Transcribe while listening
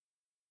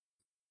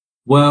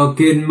Well,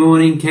 good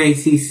morning,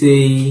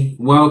 KCC.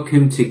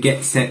 Welcome to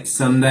Get Set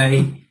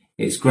Sunday.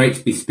 It's great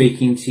to be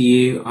speaking to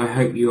you. I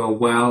hope you are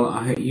well.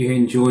 I hope you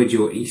enjoyed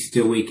your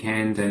Easter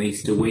weekend and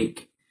Easter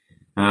week,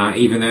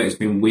 even though it's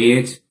been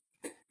weird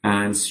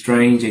and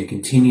strange and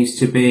continues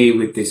to be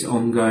with this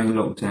ongoing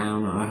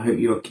lockdown. I hope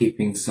you are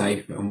keeping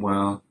safe and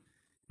well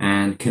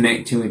and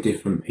connecting with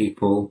different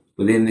people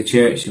within the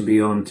church and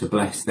beyond to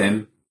bless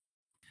them.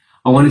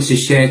 I wanted to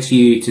share to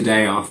you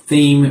today our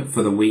theme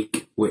for the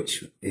week,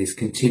 which is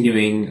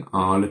continuing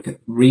our look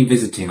at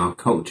revisiting our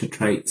culture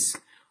traits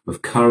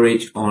of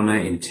courage, honor,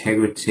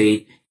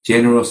 integrity,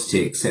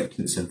 generosity,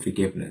 acceptance, and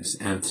forgiveness.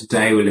 And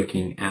today we're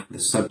looking at the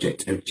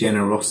subject of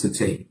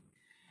generosity.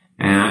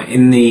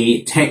 In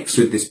the text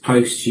with this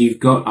post, you've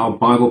got our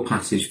Bible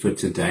passage for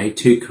today,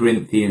 2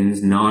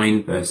 Corinthians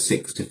 9, verse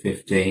 6 to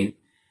 15.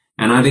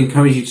 And I'd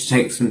encourage you to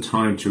take some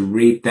time to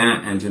read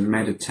that and to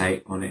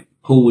meditate on it.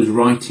 Paul was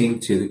writing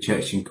to the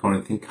church in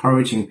Corinth,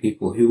 encouraging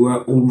people who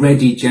were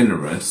already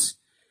generous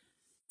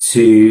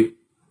to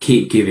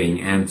keep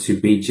giving and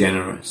to be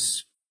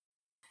generous.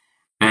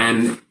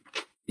 And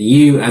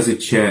you as a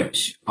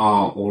church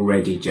are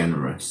already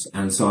generous.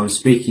 And so I'm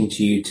speaking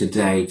to you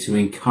today to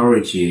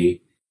encourage you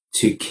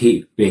to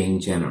keep being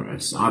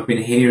generous. I've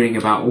been hearing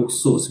about all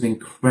sorts of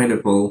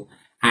incredible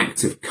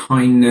acts of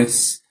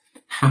kindness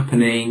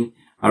happening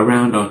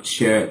around our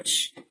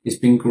church. It's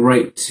been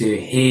great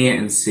to hear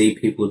and see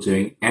people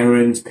doing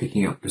errands,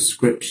 picking up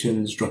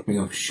prescriptions, dropping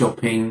off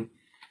shopping,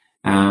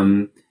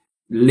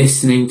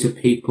 listening to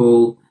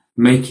people,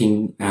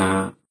 making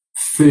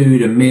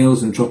food and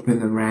meals and dropping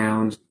them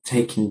around,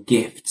 taking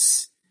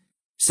gifts,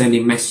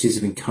 sending messages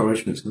of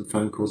encouragement and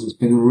phone calls. It's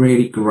been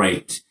really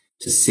great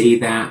to see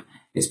that.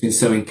 It's been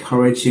so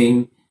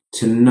encouraging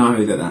to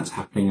know that that's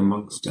happening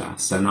amongst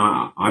us. And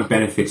I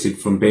benefited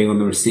from being on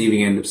the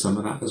receiving end of some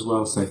of that as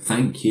well. So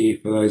thank you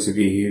for those of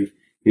you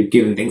who've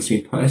given things to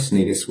me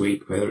personally this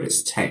week, whether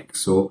it's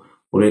texts or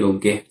little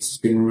gifts. It's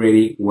been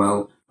really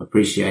well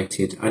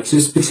appreciated. I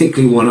just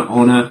particularly want to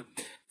honour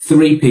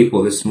 3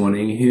 people this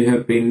morning who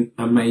have been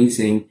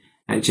amazing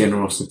at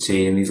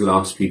generosity in these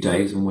last few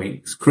days and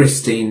weeks.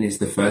 Christine is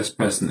the first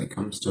person that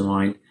comes to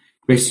mind.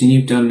 Christine,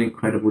 you've done an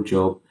incredible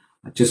job.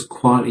 Just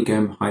quietly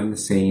going behind the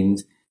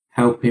scenes,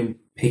 helping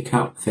pick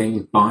up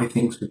things, buy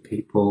things for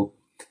people,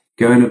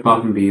 going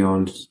above and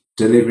beyond,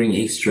 delivering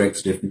Easter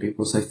eggs to different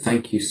people. So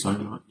thank you so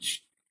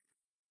much.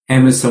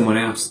 Emma's someone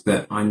else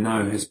that I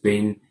know has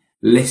been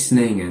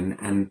listening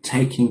and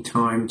taking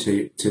time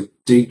to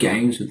do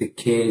games with the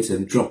kids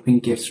and dropping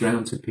gifts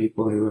around to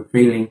people who are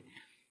feeling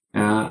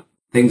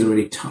things are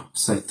really tough.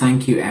 So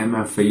thank you,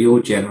 Emma, for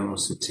your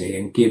generosity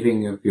and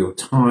giving of your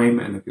time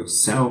and of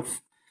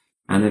yourself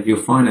and of your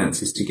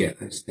finances to get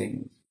those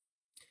things.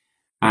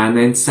 And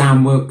then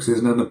Sam Wilkes is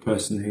another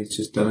person who's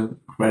just done an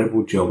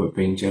incredible job at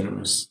being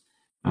generous,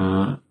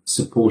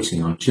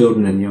 supporting our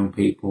children and young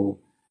people.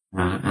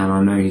 And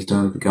I know he's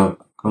gone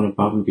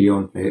above and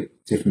beyond for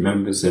different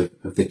members of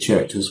the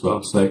church as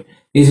well. So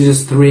these are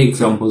just 3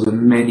 examples of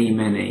many,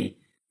 many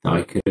that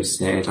I could have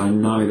said. I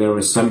know there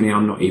are so many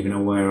I'm not even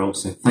aware of.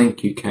 So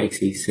thank you,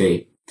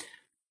 KCC.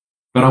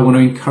 But I want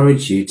to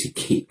encourage you to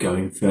keep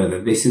going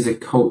further. This is a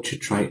culture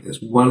trait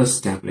that's well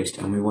established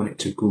and we want it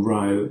to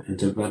grow and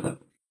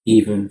develop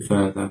even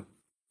further.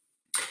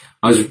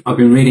 I've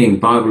been reading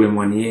Bible in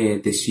 1 Year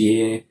this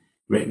year,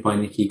 written by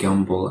Nicky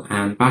Gumbel,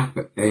 and back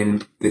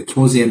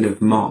towards the end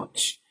of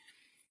March,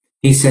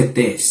 he said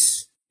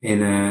this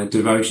in a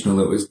devotional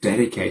that was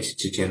dedicated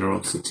to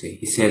generosity.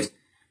 He said,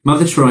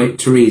 Mother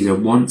Teresa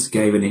once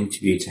gave an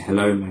interview to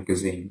Hello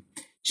magazine.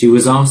 She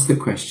was asked the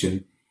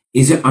question,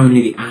 is it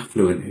only the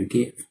affluent who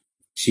give?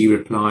 She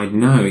replied,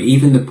 no,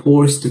 even the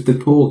poorest of the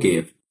poor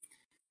give.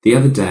 The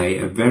other day,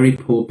 a very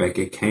poor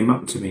beggar came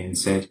up to me and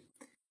said,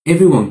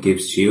 everyone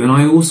gives to you, and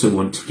I also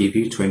want to give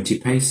you 20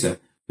 paisa,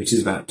 which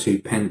is about 2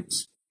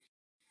 pence.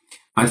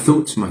 I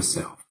thought to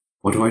myself,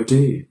 what do I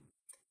do?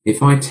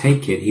 If I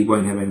take it, he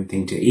won't have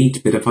anything to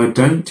eat, but if I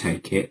don't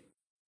take it,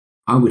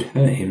 I would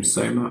hurt him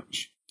so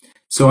much.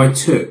 So I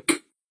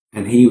took,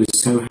 and he was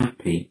so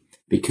happy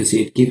because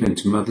he had given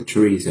to Mother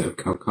Teresa of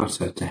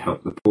Calcutta to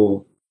help the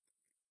poor.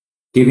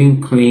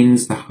 Giving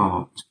cleans the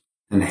heart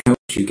and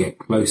helps you get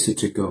closer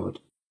to God.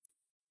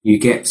 You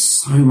get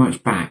so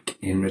much back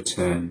in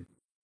return.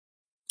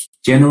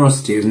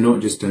 Generosity is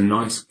not just a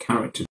nice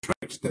character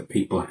trait that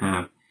people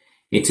have.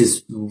 It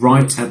is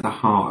right at the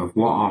heart of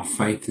what our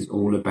faith is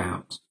all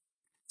about.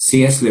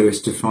 C.S.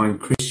 Lewis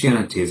defined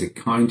Christianity as a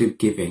kind of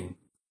giving.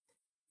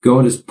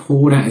 God has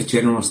poured out his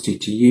generosity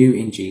to you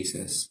in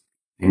Jesus,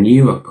 and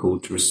you are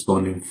called to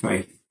respond in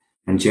faith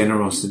and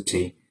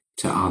generosity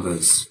to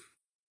others.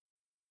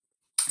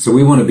 So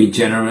we want to be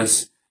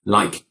generous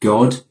like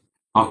God.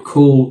 Our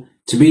call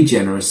to be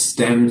generous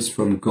stems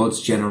from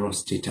God's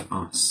generosity to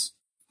us.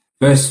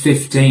 Verse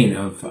 15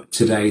 of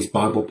today's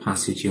Bible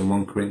passage in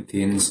 1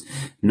 Corinthians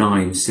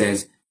 9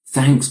 says,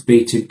 thanks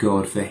be to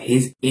God for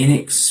his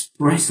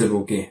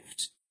inexpressible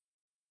gift.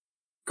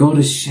 God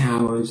has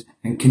showered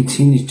and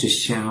continues to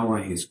shower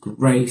his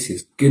grace,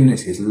 his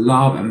goodness, his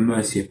love and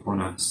mercy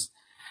upon us.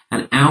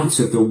 and out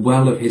of the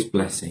well of his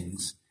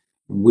blessings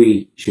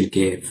we should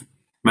give.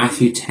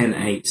 Matthew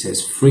 10:8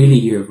 says, freely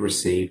you have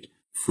received,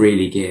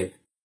 freely give.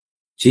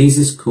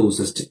 Jesus calls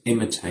us to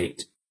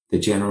imitate the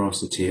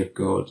generosity of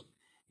God.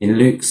 In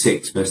Luke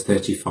 6 verse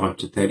 35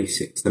 to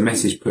 36, the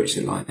Message puts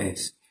it like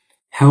this: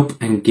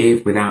 help and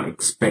give without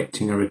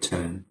expecting a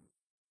return.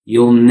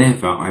 You'll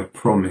never, I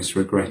promise,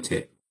 regret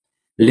it.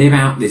 Live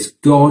out this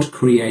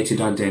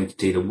God-created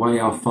identity the way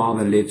our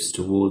Father lives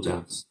towards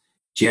us,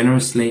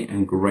 generously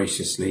and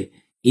graciously,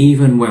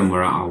 even when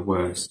we're at our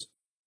worst.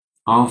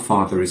 Our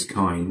Father is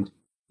kind,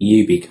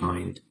 you be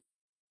kind.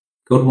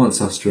 God wants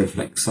us to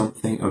reflect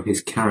something of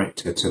his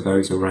character to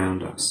those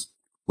around us.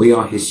 We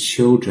are his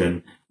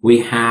children.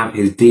 We have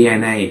his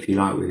DNA, if you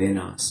like, within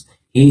us.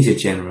 He's a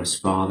generous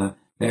Father,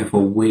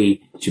 therefore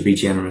we should be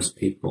generous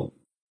people.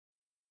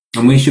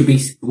 And we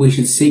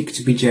should seek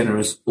to be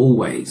generous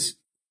always.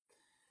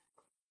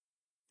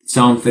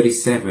 Psalm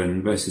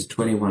 37 verses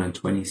 21 and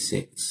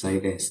 26 say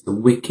this: the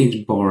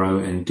wicked borrow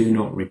and do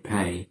not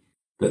repay,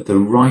 but the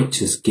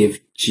righteous give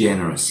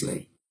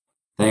generously.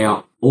 They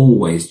are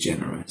always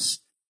generous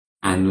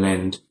and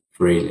lend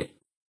freely.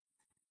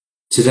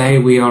 Today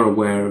we are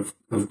aware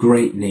of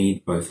great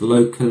need, both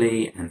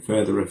locally and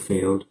further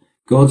afield.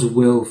 God's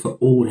will for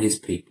all his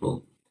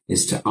people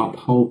is to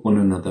uphold one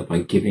another by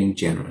giving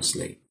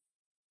generously.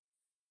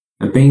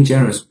 And being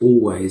generous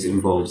always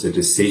involves a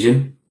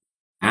decision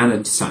and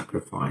a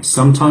sacrifice.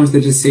 Sometimes the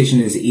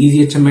decision is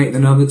easier to make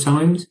than other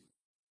times.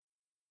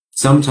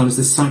 Sometimes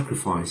the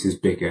sacrifice is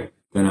bigger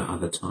than at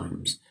other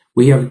times.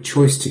 We have a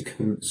choice to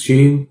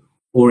consume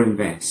or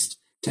invest,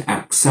 to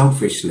act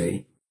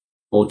selfishly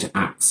or to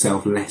act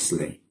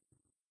selflessly.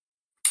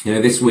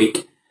 This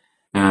week,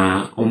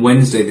 on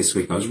Wednesday this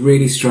week, I was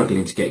really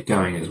struggling to get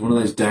going. It was one of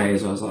those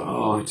days I was like,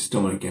 I just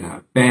don't want to get out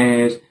of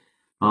bed.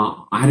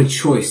 I had a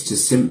choice to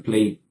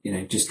simply,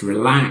 just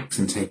relax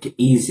and take it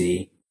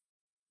easy,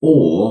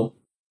 or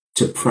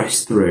to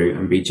press through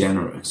and be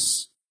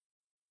generous.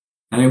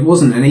 And it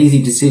wasn't an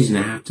easy decision,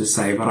 I have to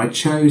say, but I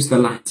chose the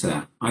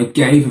latter. I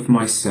gave of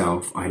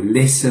myself. I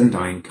listened.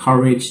 I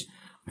encouraged.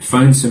 I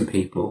phoned some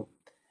people.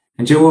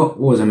 And do you know what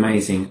was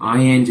amazing?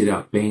 I ended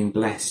up being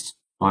blessed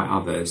by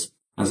others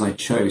as I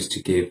chose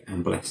to give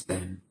and bless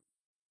them.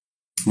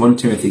 1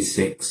 Timothy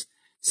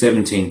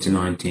 6:17 to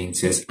 19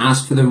 says,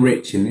 as for the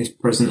rich in this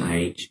present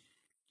age,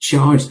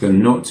 charge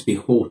them not to be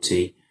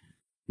haughty,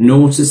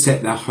 nor to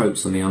set their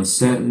hopes on the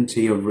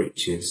uncertainty of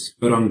riches,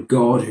 but on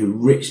God who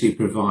richly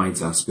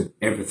provides us with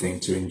everything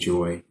to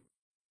enjoy.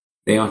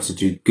 They are to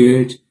do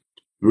good,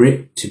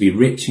 to be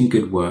rich in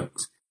good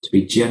works, to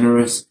be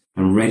generous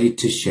and ready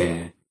to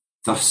share,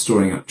 thus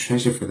storing up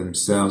treasure for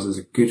themselves as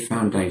a good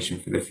foundation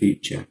for the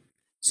future,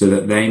 so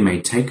that they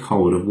may take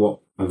hold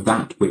of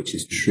that which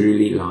is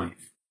truly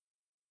life.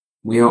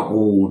 We are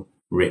all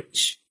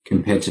rich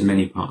compared to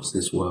many parts of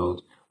this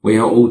world. We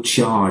are all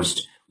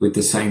charged with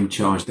the same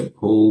charge that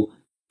Paul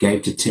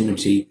gave to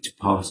Timothy to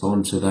pass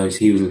on to those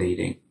he was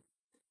leading.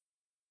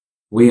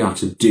 We are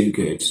to do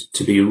good,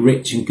 to be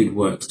rich in good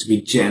works, to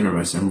be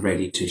generous and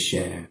ready to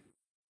share.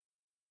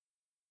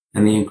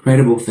 And the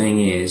incredible thing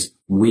is,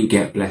 we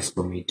get blessed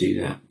when we do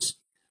that.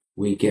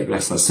 We get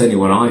blessed. That's certainly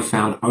what I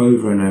found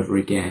over and over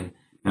again.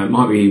 Now, it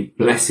might be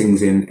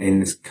blessings in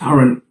this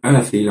current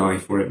earthly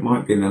life, or it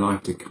might be in the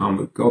life to come,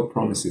 but God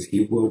promises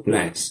he will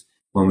bless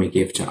when we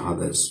give to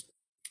others.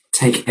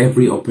 Take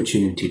every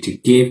opportunity to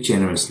give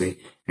generously,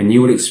 and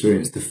you will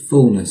experience the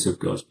fullness of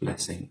God's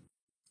blessing.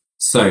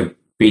 So,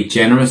 be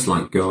generous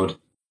like God,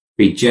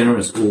 be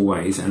generous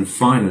always, and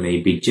finally,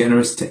 be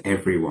generous to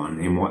everyone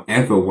in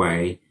whatever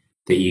way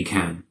that you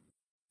can.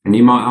 And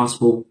you might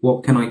ask, well,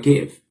 what can I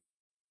give?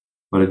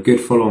 Well, a good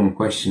follow-on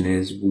question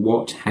is,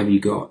 what have you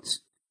got?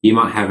 You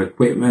might have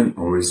equipment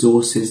or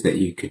resources that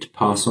you could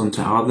pass on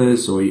to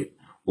others,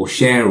 or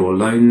share or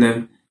loan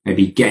them.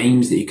 Maybe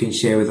games that you can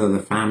share with other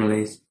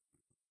families.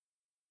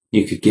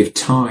 You could give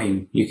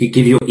time. You could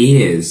give your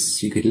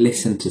ears. You could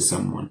listen to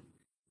someone.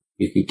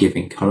 You could give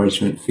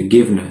encouragement,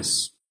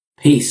 forgiveness,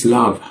 peace,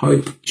 love,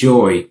 hope,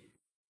 joy.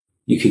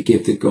 You could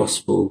give the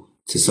gospel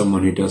to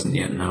someone who doesn't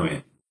yet know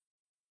it.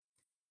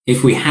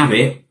 If we have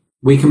it,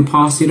 we can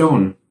pass it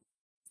on.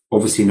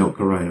 Obviously not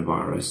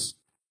coronavirus,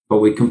 but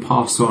we can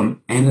pass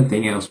on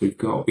anything else we've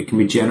got. We can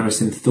be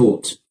generous in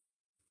thought,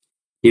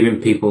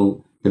 giving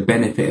people the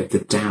benefit of the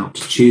doubt,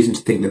 choosing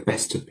to think the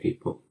best of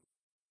people.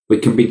 We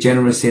can be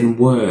generous in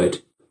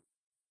word,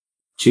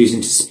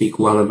 choosing to speak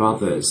well of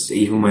others,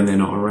 even when they're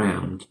not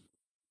around.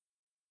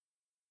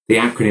 The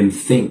acronym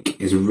THINK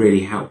is a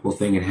really helpful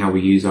thing in how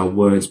we use our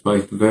words,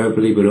 both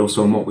verbally, but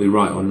also on what we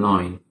write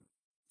online.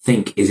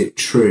 Think, is it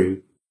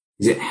true?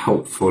 Is it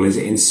helpful? Is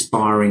it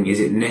inspiring? Is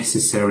it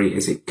necessary?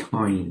 Is it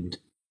kind?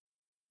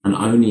 And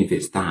only if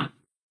it's that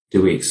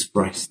do we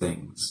express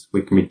things.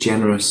 We can be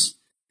generous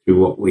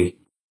through what we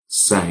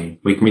say.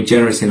 We can be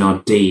generous in our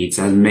deeds,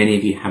 as many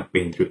of you have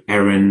been, through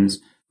errands,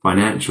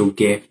 financial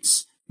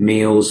gifts,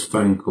 meals,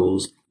 phone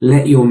calls.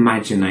 Let your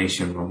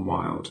imagination run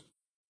wild.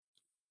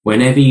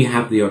 Whenever you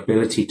have the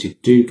ability to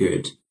do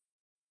good,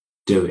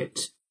 do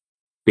it.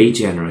 Be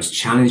generous.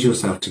 Challenge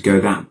yourself to go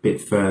that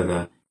bit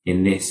further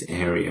in this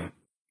area.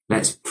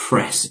 Let's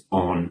press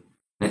on.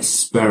 Let's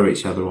spur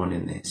each other on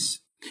in this.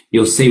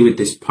 You'll see with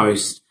this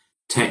post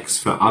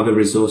text for other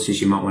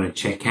resources you might want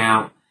to check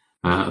out.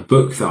 A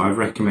book that I've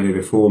recommended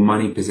before,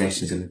 Money,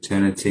 Possessions and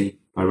Eternity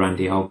by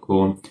Randy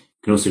Alcorn. You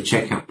can also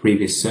check out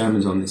previous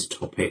sermons on this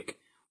topic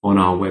on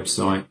our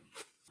website.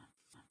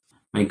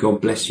 May God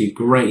bless you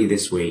greatly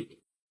this week,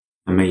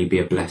 and may you be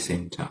a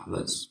blessing to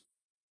others.